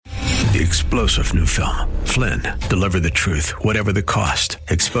The explosive new film, Flynn, deliver the truth, whatever the cost,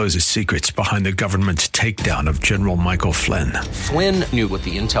 exposes secrets behind the government's takedown of General Michael Flynn. Flynn knew what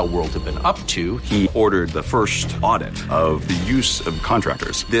the intel world had been up to. He ordered the first audit of the use of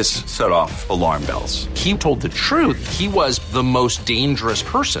contractors. This set off alarm bells. He told the truth. He was the most dangerous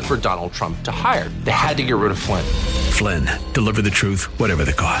person for Donald Trump to hire. They had to get rid of Flynn. Flynn, deliver the truth, whatever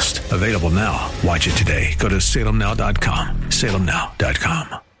the cost. Available now. Watch it today. Go to salemnow.com.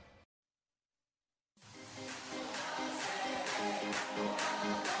 salemnow.com.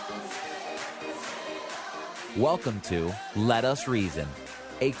 Welcome to Let Us Reason,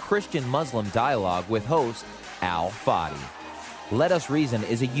 a Christian-Muslim dialogue with host Al Fadi. Let Us Reason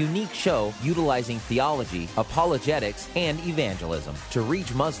is a unique show utilizing theology, apologetics, and evangelism to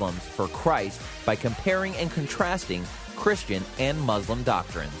reach Muslims for Christ by comparing and contrasting Christian and Muslim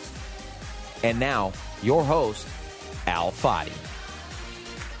doctrines. And now, your host, Al Fadi.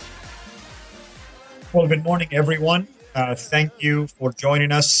 Well, good morning, everyone. Thank you for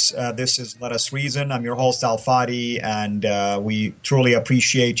joining us. This is Let Us Reason. I'm your host, Al Fadi, and we truly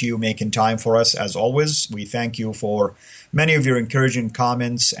appreciate you making time for us, as always. We thank you for many of your encouraging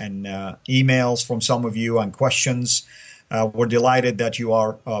comments and emails from some of you and questions. We're delighted that you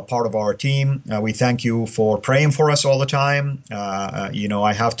are part of our team. We thank you for praying for us all the time.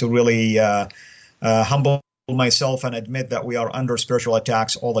 I have to really humble myself and admit that we are under spiritual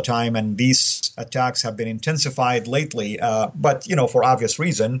attacks all the time, and these attacks have been intensified lately, but for obvious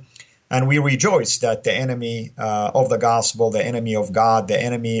reason. And we rejoice that the enemy of the gospel, the enemy of God, the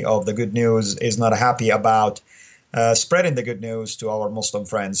enemy of the good news is not happy about spreading the good news to our Muslim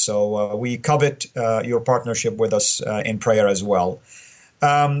friends. So we covet your partnership with us in prayer as well.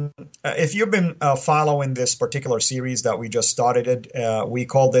 If you've been following this particular series that we just started, we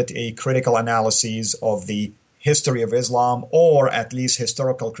called it a critical analysis of the history of Islam, or at least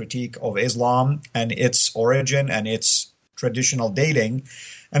historical critique of Islam and its origin and its traditional dating.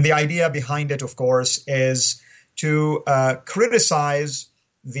 And the idea behind it, of course, is to criticize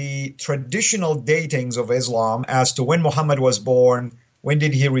the traditional datings of Islam as to when Muhammad was born, when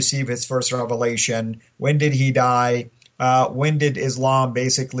did he receive his first revelation, when did he die, when did Islam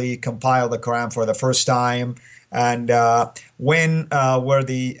basically compile the Quran for the first time, and when were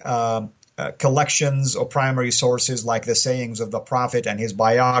the collections or primary sources like the sayings of the Prophet and his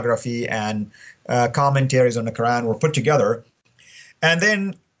biography and commentaries on the Quran were put together. And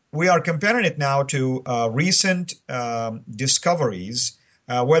then we are comparing it now to recent discoveries,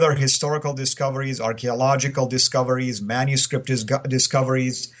 whether historical discoveries, archaeological discoveries, manuscript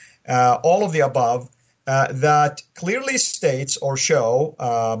discoveries, all of the above, that clearly states or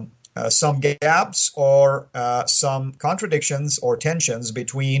show some gaps or some contradictions or tensions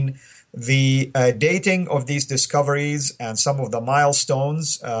between the dating of these discoveries and some of the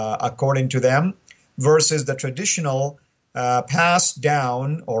milestones, according to them, versus the traditional passed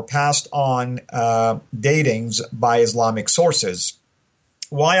down or passed on datings by Islamic sources.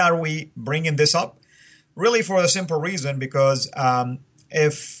 Why are we bringing this up? Really for a simple reason, because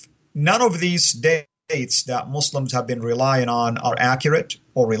if none of these dates that Muslims have been relying on are accurate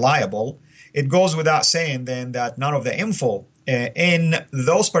or reliable, it goes without saying then that none of the info in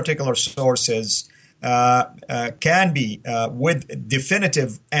those particular sources can be, with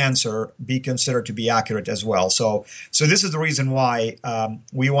definitive answer, be considered to be accurate as well. So this is the reason why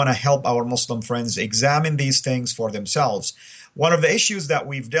we want to help our Muslim friends examine these things for themselves. One of the issues that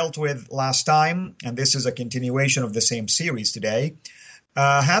we've dealt with last time, and this is a continuation of the same series today,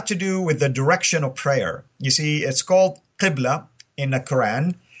 had to do with the direction of prayer. You see, it's called Qibla in the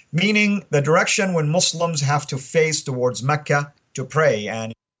Quran, meaning the direction when Muslims have to face towards Mecca to pray.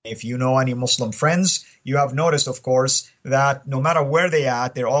 And if you know any Muslim friends, you have noticed, of course, that no matter where they are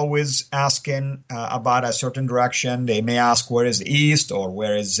at, they're always asking about a certain direction. They may ask where is east or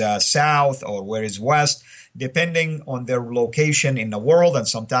where is south or where is west, depending on their location in the world. And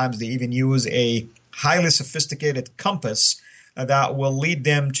sometimes they even use a highly sophisticated compass that will lead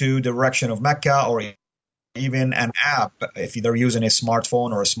them to the direction of Mecca, or even an app if they're using a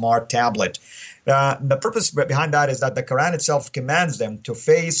smartphone or a smart tablet. The purpose behind that is that the Quran itself commands them to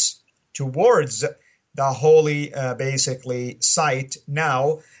face towards the holy, basically, site.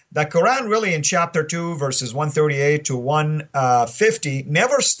 Now, the Quran really in chapter 2, verses 138 to 150,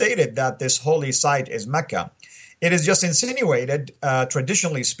 never stated that this holy site is Mecca. It is just insinuated,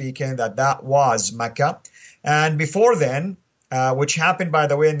 traditionally speaking, that was Mecca. And before then, which happened, by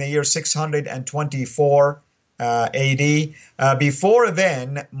the way, in the year 624 AD. Before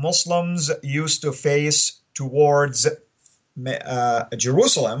then, Muslims used to face towards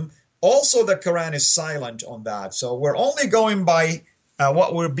Jerusalem. Also, the Quran is silent on that. So we're only going by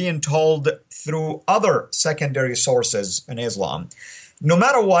what we're being told through other secondary sources in Islam. No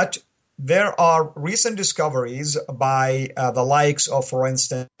matter what, there are recent discoveries by the likes of, for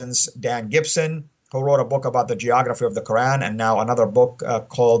instance, Dan Gibson, who wrote a book about the geography of the Quran, and now another book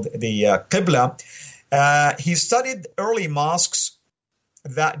called the Qibla. He studied early mosques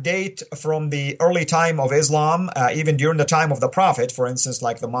that date from the early time of Islam, even during the time of the Prophet, for instance,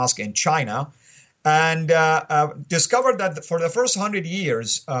 like the mosque in China, and discovered that for the first 100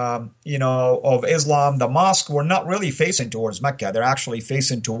 years, of Islam, the mosques were not really facing towards Mecca. They're actually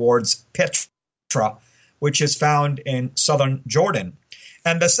facing towards Petra, which is found in southern Jordan.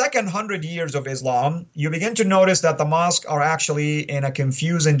 And the second 100 years of Islam, you begin to notice that the mosques are actually in a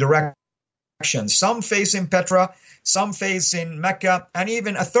confusing direction. Some facing Petra, some facing Mecca, and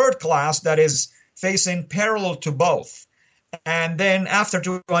even a third class that is facing parallel to both. And then after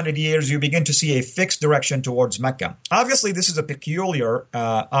 200 years, you begin to see a fixed direction towards Mecca. Obviously, this is a peculiar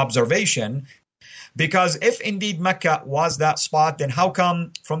observation, because if indeed Mecca was that spot, then how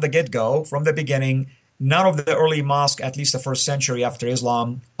come from the get-go, from the beginning, none of the early mosques, at least the first century after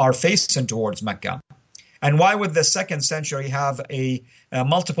Islam, are facing towards Mecca? And why would the second century have a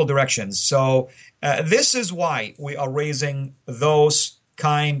multiple directions? So this is why we are raising those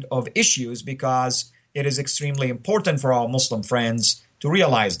kind of issues, because it is extremely important for our Muslim friends to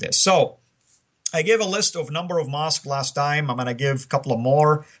realize this. So I gave a list of number of mosques last time. I'm going to give a couple of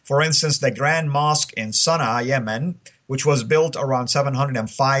more. For instance, the Grand Mosque in Sana'a, Yemen, which was built around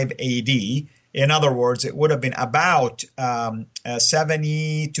 705 AD. In other words, it would have been about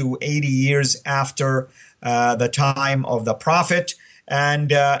 70 to 80 years after the time of the Prophet.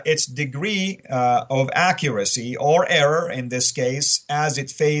 And its degree of accuracy or error in this case, as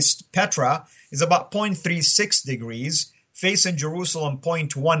it faced Petra, is about 0.36 degrees, facing Jerusalem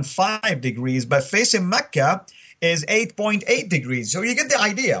 0.15 degrees, but facing Mecca is 8.8 degrees. So you get the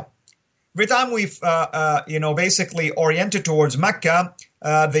idea. Every time we've basically oriented towards Mecca,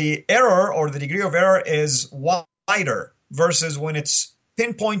 the error or the degree of error is wider versus when it's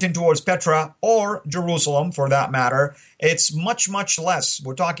pinpointing towards Petra or Jerusalem, for that matter, it's much, much less.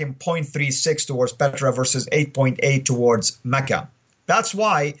 We're talking 0.36 towards Petra versus 8.8 towards Mecca. That's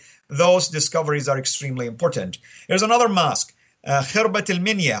why those discoveries are extremely important. There's another mosque, Khirbat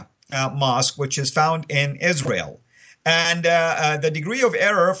al-Minya mosque, which is found in Israel. And the degree of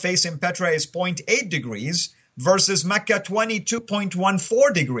error facing Petra is 0.8 degrees versus Mecca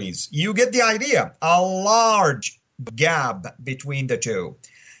 22.14 degrees. You get the idea. A large gap between the two.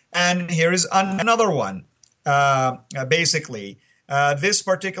 And here is another one. Basically, this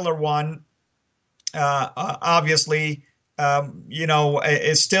particular one, obviously,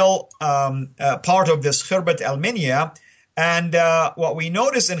 is still part of this Khirbat al-Minya. And what we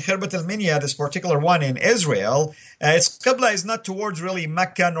notice in Khirbat al-Minya, this particular one in Israel, its Qibla is not towards really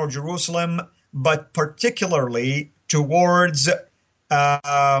Mecca nor Jerusalem, but particularly towards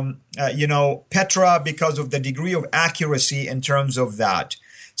Petra, because of the degree of accuracy in terms of that.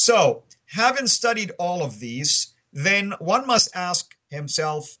 So, having studied all of these, then one must ask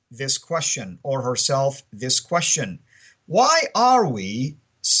himself this question, or herself this question. Why are we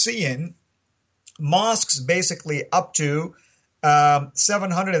seeing mosques basically up to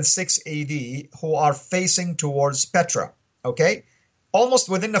 706 AD who are facing towards Petra? Okay? Almost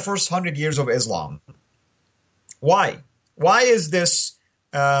within the first 100 years of Islam. Why? Why is this,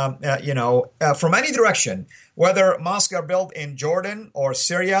 from any direction, whether mosques are built in Jordan or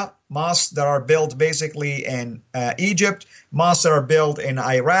Syria, mosques that are built basically in Egypt, mosques that are built in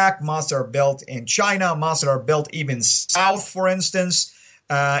Iraq, mosques that are built in China, mosques that are built even south, for instance,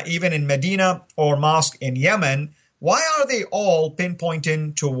 even in Medina, or mosque in Yemen, why are they all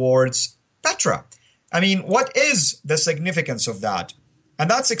pinpointing towards Petra? I mean, what is the significance of that? And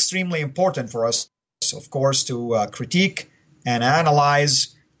that's extremely important for us, of course, to critique and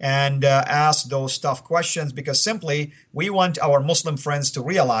analyze and ask those tough questions, because simply we want our Muslim friends to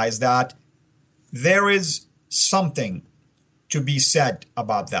realize that there is something to be said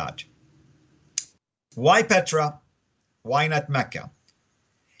about that. Why Petra? Why not Mecca?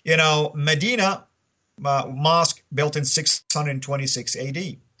 Medina mosque built in 626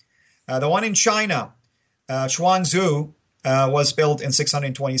 AD. The one in China, Chuangzu, was built in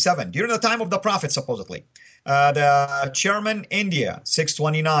 627, during the time of the Prophet, supposedly. The Chairman, India,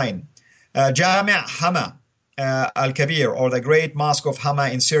 629. Jami' Hama al-Kabir, or the Great Mosque of Hama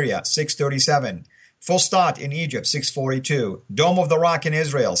in Syria, 637. Fustat in Egypt, 642. Dome of the Rock in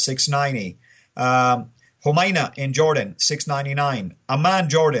Israel, 690. Humayna in Jordan, 699. Amman,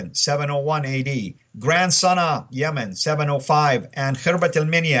 Jordan, 701 AD. Grand Sana'a, Yemen, 705. And Khirbat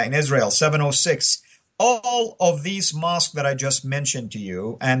al-Minya in Israel, 706. all of these mosques that I just mentioned to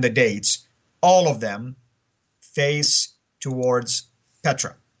you and the dates, all of them face towards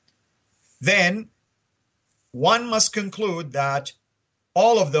Petra. Then one must conclude that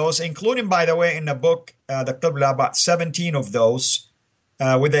all of those, including, by the way, in the book, the Qibla, about 17 of those,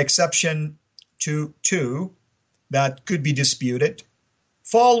 with the exception to 2 that could be disputed,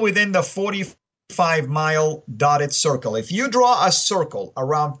 fall within the 45-mile dotted circle. If you draw a circle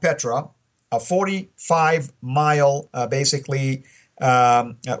around Petra, a 45-mile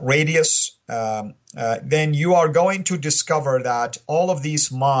radius, then you are going to discover that all of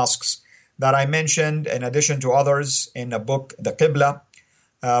these mosques that I mentioned, in addition to others in the book, The Qibla,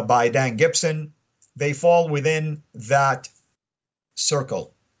 by Dan Gibson, they fall within that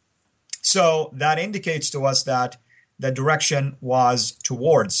circle. So that indicates to us that the direction was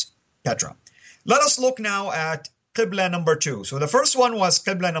towards Petra. Let us look now at Qibla number 2. So the first one was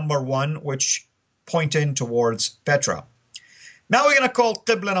Qibla number 1, which pointed towards Petra. Now we're going to call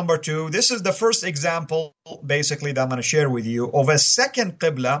Qibla number 2. This is the first example, basically, that I'm going to share with you of a second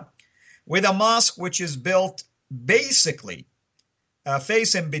Qibla with a mosque which is built basically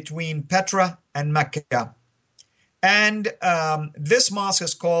facing between Petra and Mecca. And this mosque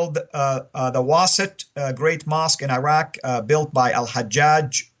is called the Wasit Great Mosque in Iraq, built by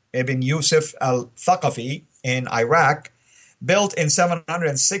Al-Hajjaj ibn Yusuf al-Thaqafi in Iraq, built in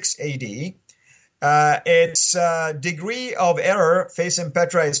 706 AD. Its degree of error facing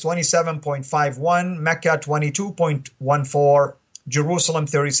Petra is 27.51, Mecca 22.14, Jerusalem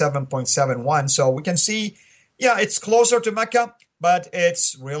 37.71. So we can see, yeah, it's closer to Mecca, but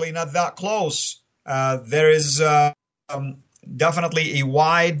it's really not that close. There is definitely a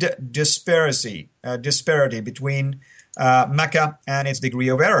wide disparity between Mecca and its degree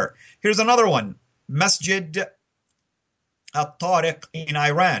of error. Here's another one, Masjid al-Tariq in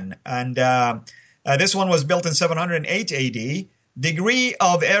Iran. And this one was built in 708 AD. Degree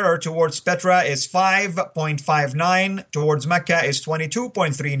of error towards Petra is 5.59. Towards Mecca is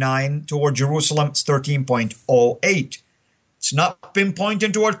 22.39. Towards Jerusalem, it's 13.08. It's not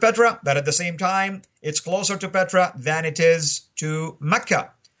pinpointing towards Petra, but at the same time, it's closer to Petra than it is to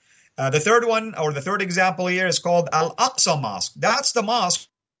Mecca. The third one, or the third example here, is called Al-Aqsa Mosque. That's the mosque,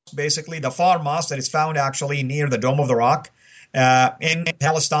 basically the far mosque that is found actually near the Dome of the Rock in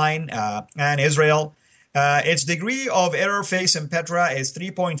Palestine and Israel. Its degree of error facing Petra is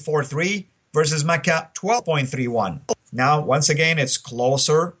 3.43 versus Mecca 12.31. Now, once again, it's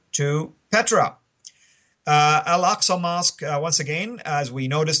closer to Petra. Al-Aqsa Mosque, once again, as we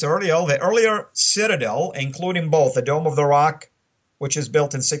noticed earlier, the earlier citadel, including both the Dome of the Rock, which is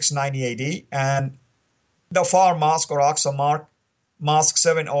built in 690 AD, and the Far Mosque or Aqsa Mosque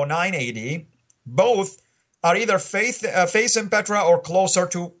 709 AD, both are either facing Petra or closer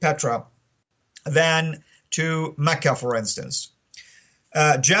to Petra than to Mecca, for instance.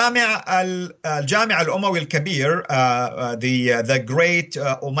 Jami' al-Umawi al-Kabir, the great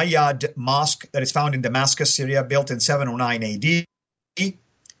Umayyad mosque that is found in Damascus, Syria, built in 709 AD.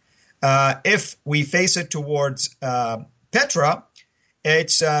 If we face it towards Petra,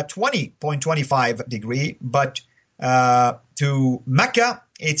 it's 20.25 degree, but to Mecca,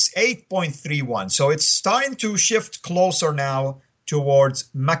 it's 8.31. So it's starting to shift closer now towards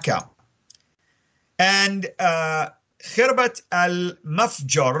Mecca. And Khirbat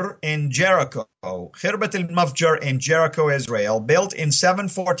al-Mafjar in Jericho. Khirbat al-Mafjar in Jericho, Israel, built in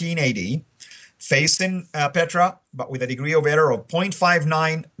 714 AD, facing Petra, but with a degree of error of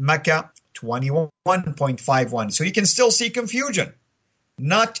 0.59, Mecca 21.51. So you can still see confusion.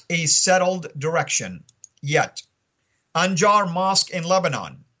 Not a settled direction yet. Anjar Mosque in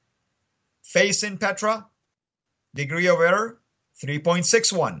Lebanon, facing Petra, degree of error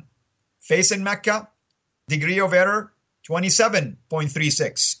 3.61. Facing Mecca, degree of error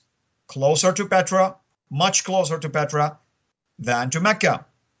 27.36. Closer to Petra, much closer to Petra than to Mecca.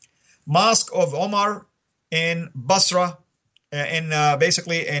 Mosque of Omar in Basra,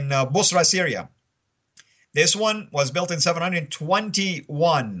 basically in Busra, Syria. This one was built in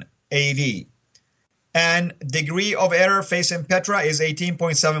 721 AD. And degree of error facing Petra is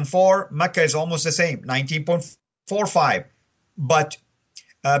 18.74. Mecca is almost the same, 19.45. But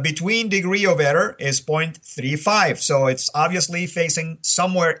between degree of error is 0.35. So it's obviously facing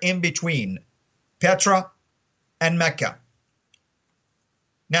somewhere in between Petra and Mecca.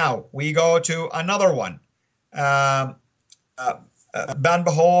 Now we go to another one.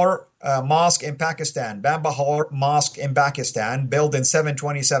 Banbahor Mosque in Pakistan. Banbahor Mosque in Pakistan, built in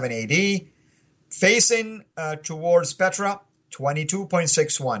 727 AD. Facing towards Petra,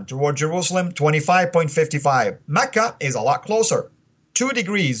 22.61. Toward Jerusalem, 25.55. Mecca is a lot closer. 2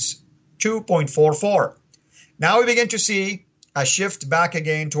 degrees 2.44. Now we begin to see a shift back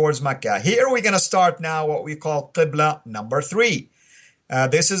again towards Mecca. Here we're going to start now what we call Qibla number 3.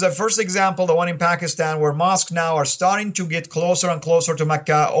 This is the first example, the one in Pakistan, where mosques now are starting to get closer and closer to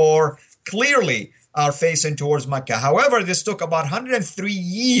Mecca, or clearly are facing towards Mecca. However, this took about 103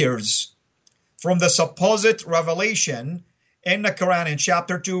 years from the supposed revelation in the Quran in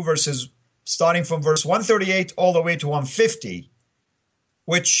chapter 2, starting from verse 138 all the way to 150,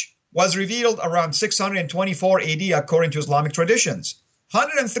 which was revealed around 624 AD according to Islamic traditions.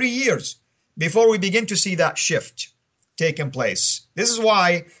 103 years before we begin to see that shift taking place. This is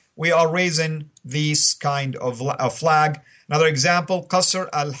why we are raising this kind of flag. Another example, Qasr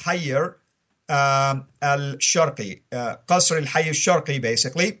al-Hayy al-Sharqi. Qasr al-Hayy al-Sharqi,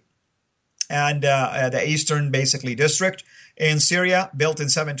 basically, and the eastern, basically, district in Syria, built in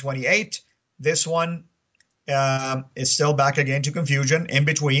 728. This one is still back again to confusion. In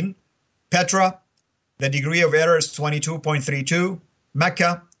between, Petra, the degree of error is 22.32.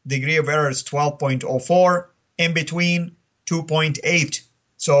 Mecca, degree of error is 12.04. In between, 2.8.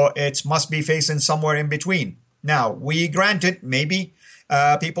 So it must be facing somewhere in between. Now, we granted maybe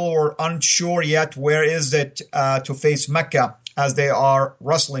people were unsure yet where is it to face Mecca as they are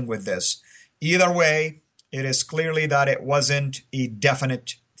wrestling with this. Either way, it is clearly that it wasn't a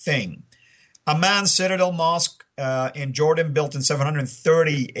definite thing. Amman Citadel Mosque in Jordan, built in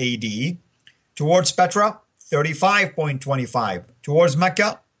 730 AD. Towards Petra, 35.25. Towards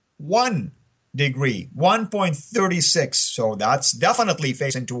Mecca, 1 degree, 1.36. So that's definitely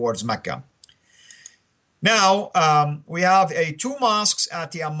facing towards Mecca. Now, we have two mosques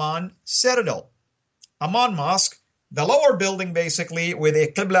at the Amman Citadel. Amman Mosque, the lower building basically with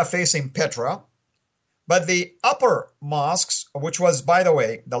a Qibla facing Petra, but the upper mosques, which was, by the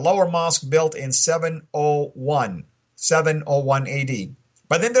way, the lower mosque built in 701 AD.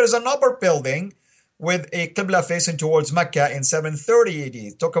 But then there's an upper building with a Qibla facing towards Mecca in 730 AD.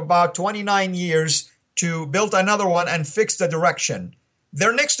 It took about 29 years to build another one and fix the direction.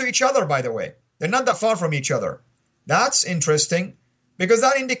 They're next to each other, by the way. They're not that far from each other. That's interesting because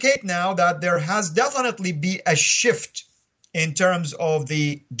that indicates now that there has definitely been a shift in terms of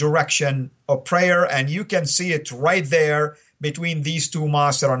the direction of prayer, and you can see it right there between these two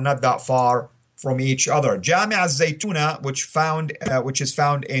mosques that are not that far from each other. Jami' al-Zaytuna, which is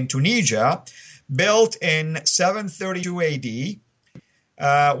found in Tunisia, built in 732 AD.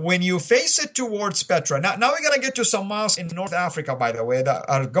 When you face it towards Petra, now we're going to get to some mosques in North Africa, by the way, that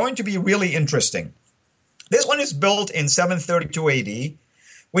are going to be really interesting. This one is built in 732 AD.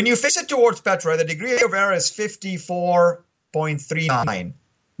 When you face it towards Petra, the degree of error is 54.39.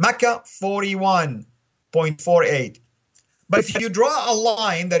 Mecca, 41.48. But if you draw a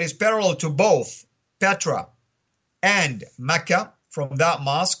line that is parallel to both Petra and Mecca from that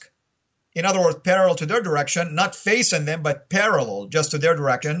mosque, in other words, parallel to their direction, not facing them, but parallel just to their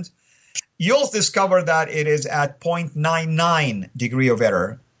directions, you'll discover that it is at 0.99 degree of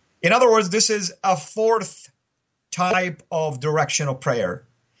error. In other words, this is a fourth type of direction of prayer.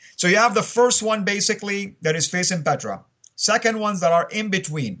 So you have the first one basically that is facing Petra. Second ones that are in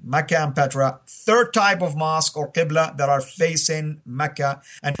between Mecca and Petra. Third type of mosque or Qibla that are facing Mecca.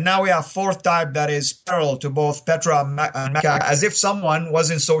 And now we have fourth type that is parallel to both Petra and Mecca, as if someone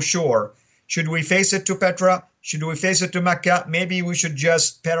wasn't so sure. Should we face it to Petra? Should we face it to Mecca? Maybe we should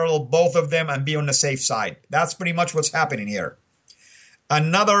just parallel both of them and be on the safe side. That's pretty much what's happening here.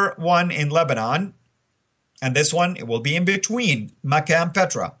 Another one in Lebanon, and this one it will be in between Mecca and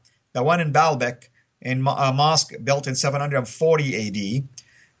Petra. The one in Baalbek, in a mosque built in 740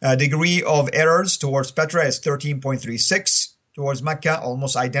 AD. Degree of errors towards Petra is 13.36. Towards Mecca,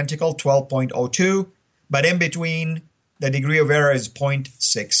 almost identical, 12.02. But in between, the degree of error is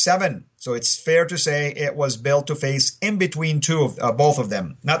 0.67. So it's fair to say it was built to face in between both of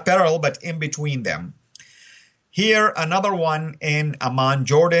them. Not parallel, but in between them. Here, another one in Amman,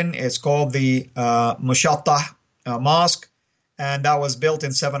 Jordan, is called the Mushattah Mosque. And that was built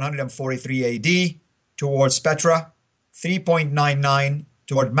in 743 AD towards Petra, 3.99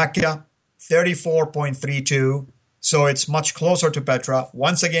 toward Mecca, 34.32. So it's much closer to Petra.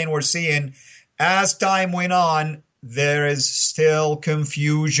 Once again, we're seeing as time went on, there is still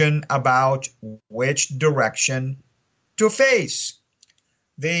confusion about which direction to face.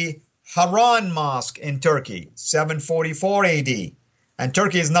 The Haran Mosque in Turkey, 744 AD. And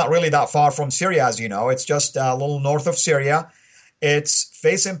Turkey is not really that far from Syria, as you know. It's just a little north of Syria. It's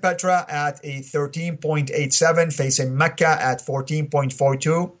facing Petra at a 13.87, facing Mecca at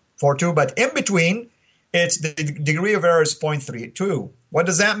 14.42, but in between, it's the degree of error is 0.32. What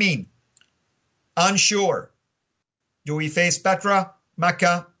does that mean? Unsure. Do we face Petra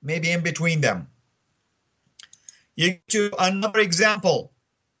Mecca, maybe in between them. You to another example,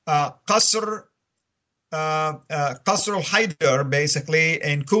 Qasr al-Haidar, basically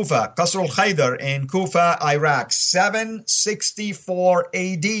in Kufa. Qasr al-Haidar in Kufa, Iraq, 764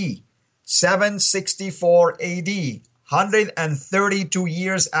 AD. 764 AD, 132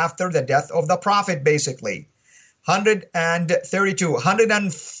 years after the death of the Prophet, basically.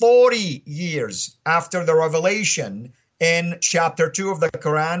 140 years after the revelation in chapter 2 of the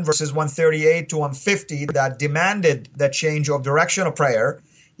Quran, verses 138 to 150, that demanded the change of direction of prayer.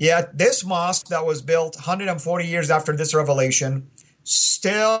 Yet this mosque that was built 140 years after this revelation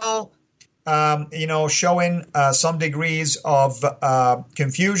still showing some degrees of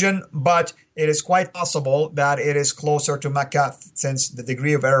confusion, but it is quite possible that it is closer to Mecca, since the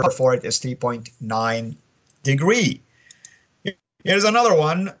degree of error for it is 3.9 degree. Here's another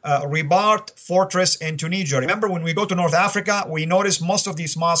one, Ribat Fortress in Tunisia. Remember, when we go to North Africa, we notice most of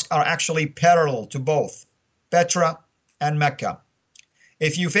these mosques are actually parallel to both Petra and Mecca.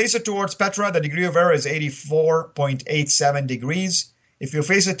 If you face it towards Petra, the degree of error is 84.87 degrees. If you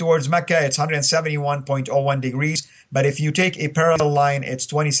face it towards Mecca, it's 171.01 degrees. But if you take a parallel line, it's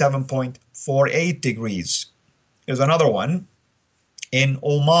 27.48 degrees. Here's another one in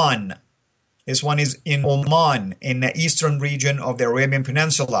Oman. This one is in Oman, in the eastern region of the Arabian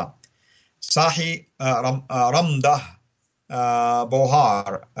Peninsula. Sahi Ramdah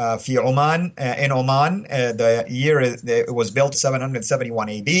Bohar fi Oman. In Oman, the year it was built 771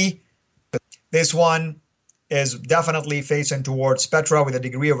 AD. This one is definitely facing towards Petra with a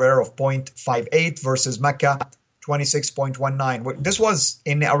degree of error of 0.58 versus Mecca 26.19. This was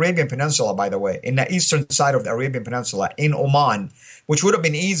in the Arabian Peninsula, by the way, in the eastern side of the Arabian Peninsula, in Oman, which would have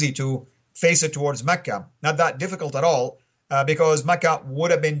been easy to face it towards Mecca. Not that difficult at all, because Mecca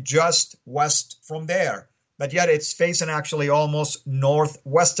would have been just west from there. But yet it's facing actually almost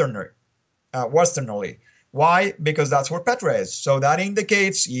northwesternly. Why? Because that's where Petra is. So that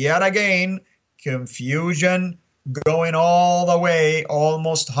indicates, yet again, confusion going all the way,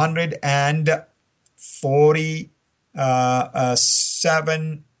 almost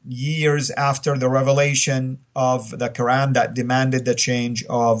 147 years after the revelation of the Quran that demanded the change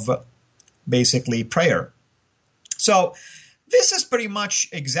of basically prayer. So this is pretty much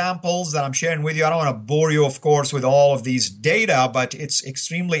examples that I'm sharing with you. I don't want to bore you, of course, with all of these data, but it's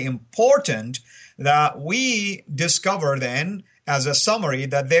extremely important that we discover then, as a summary,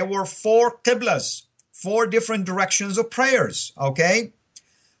 that there were 4 qiblas, 4 different directions of prayers, okay?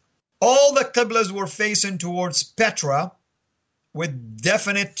 All the qiblas were facing towards Petra with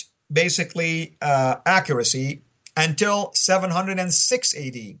definite, basically, accuracy until 706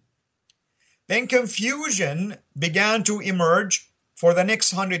 AD. Then confusion began to emerge for the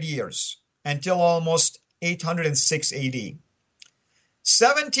next 100 years until almost 806 AD.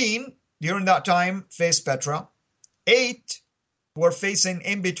 17 during that time faced Petra. 8 were facing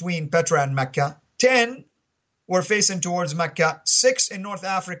in between Petra and Mecca. 10 were facing towards Mecca. 6 in North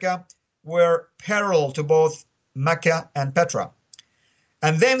Africa were parallel to both Mecca and Petra.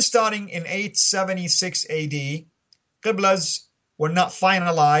 And then starting in 876 AD, qiblas were not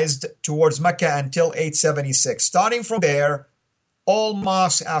finalized towards Mecca until 876. Starting from there, all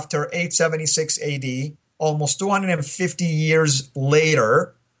mosques after 876 AD, almost 250 years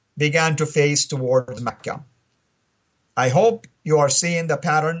later, began to face towards Mecca. I hope you are seeing the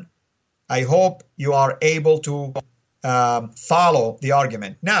pattern. I hope you are able to follow the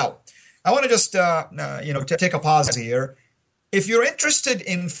argument. Now, I want to just take a pause here. If you're interested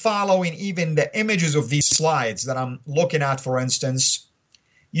in following even the images of these slides that I'm looking at, for instance,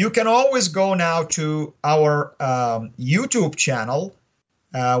 you can always go now to our YouTube channel,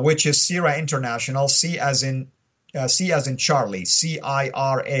 which is CIRA International, C as in Charlie,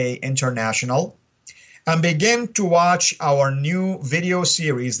 CIRA International, and begin to watch our new video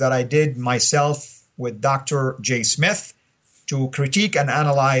series that I did myself with Dr. Jay Smith to critique and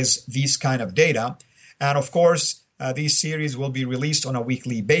analyze these kind of data. And of course, these series will be released on a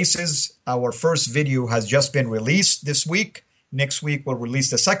weekly basis. Our first video has just been released this week. Next week, we'll release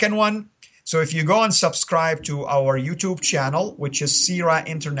the second one. So if you go and subscribe to our YouTube channel, which is CIRA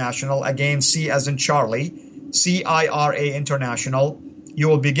International, again, C as in Charlie, CIRA International, you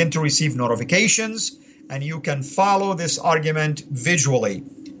will begin to receive notifications and you can follow this argument visually.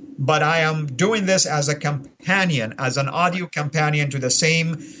 But I am doing this as a companion, as an audio companion to the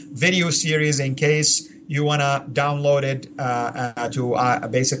same video series in case you want to download it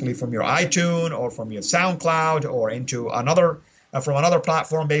basically from your iTunes or from your SoundCloud or into from another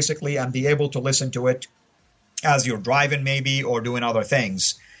platform, basically, and be able to listen to it as you're driving maybe or doing other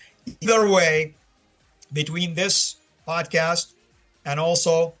things. Either way, between this podcast and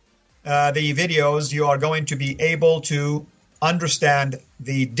also the videos, you are going to be able to understand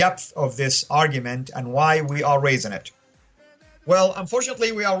the depth of this argument and why we are raising it. Well,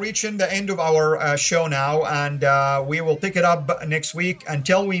 unfortunately, we are reaching the end of our show now, and we will pick it up next week.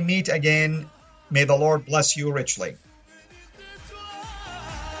 Until we meet again, may the Lord bless you richly.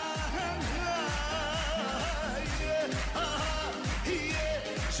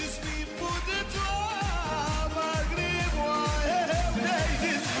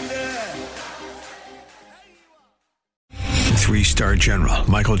 Three-star General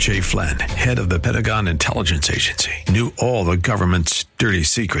Michael J. Flynn, head of the Pentagon Intelligence Agency, knew all the government's dirty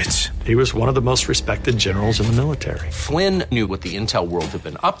secrets. He was one of the most respected generals in the military. Flynn knew what the intel world had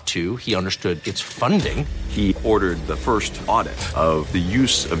been up to. He understood its funding. He ordered the first audit of the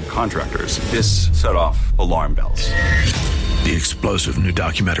use of contractors. This set off alarm bells. The explosive new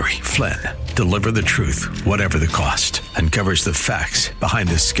documentary, Flynn, Deliver the Truth, Whatever the Cost, uncovers the facts behind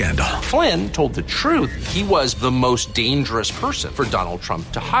this scandal. Flynn told the truth. He was the most dangerous person for Donald Trump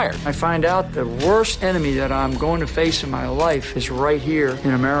to hire. I find out the worst enemy that I'm going to face in my life is right here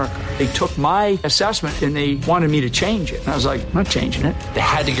in America. They took my assessment and they wanted me to change it. And I was like, I'm not changing it. They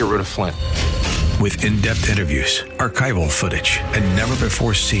had to get rid of Flynn. With in-depth interviews, archival footage, and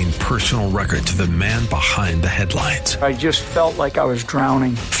never-before-seen personal records of the man behind the headlines. I just felt like I was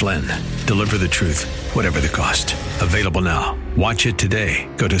drowning. Flynn, Deliver the Truth, Whatever the Cost. Available now. Watch it today.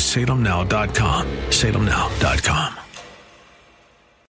 Go to salemnow.com. salemnow.com.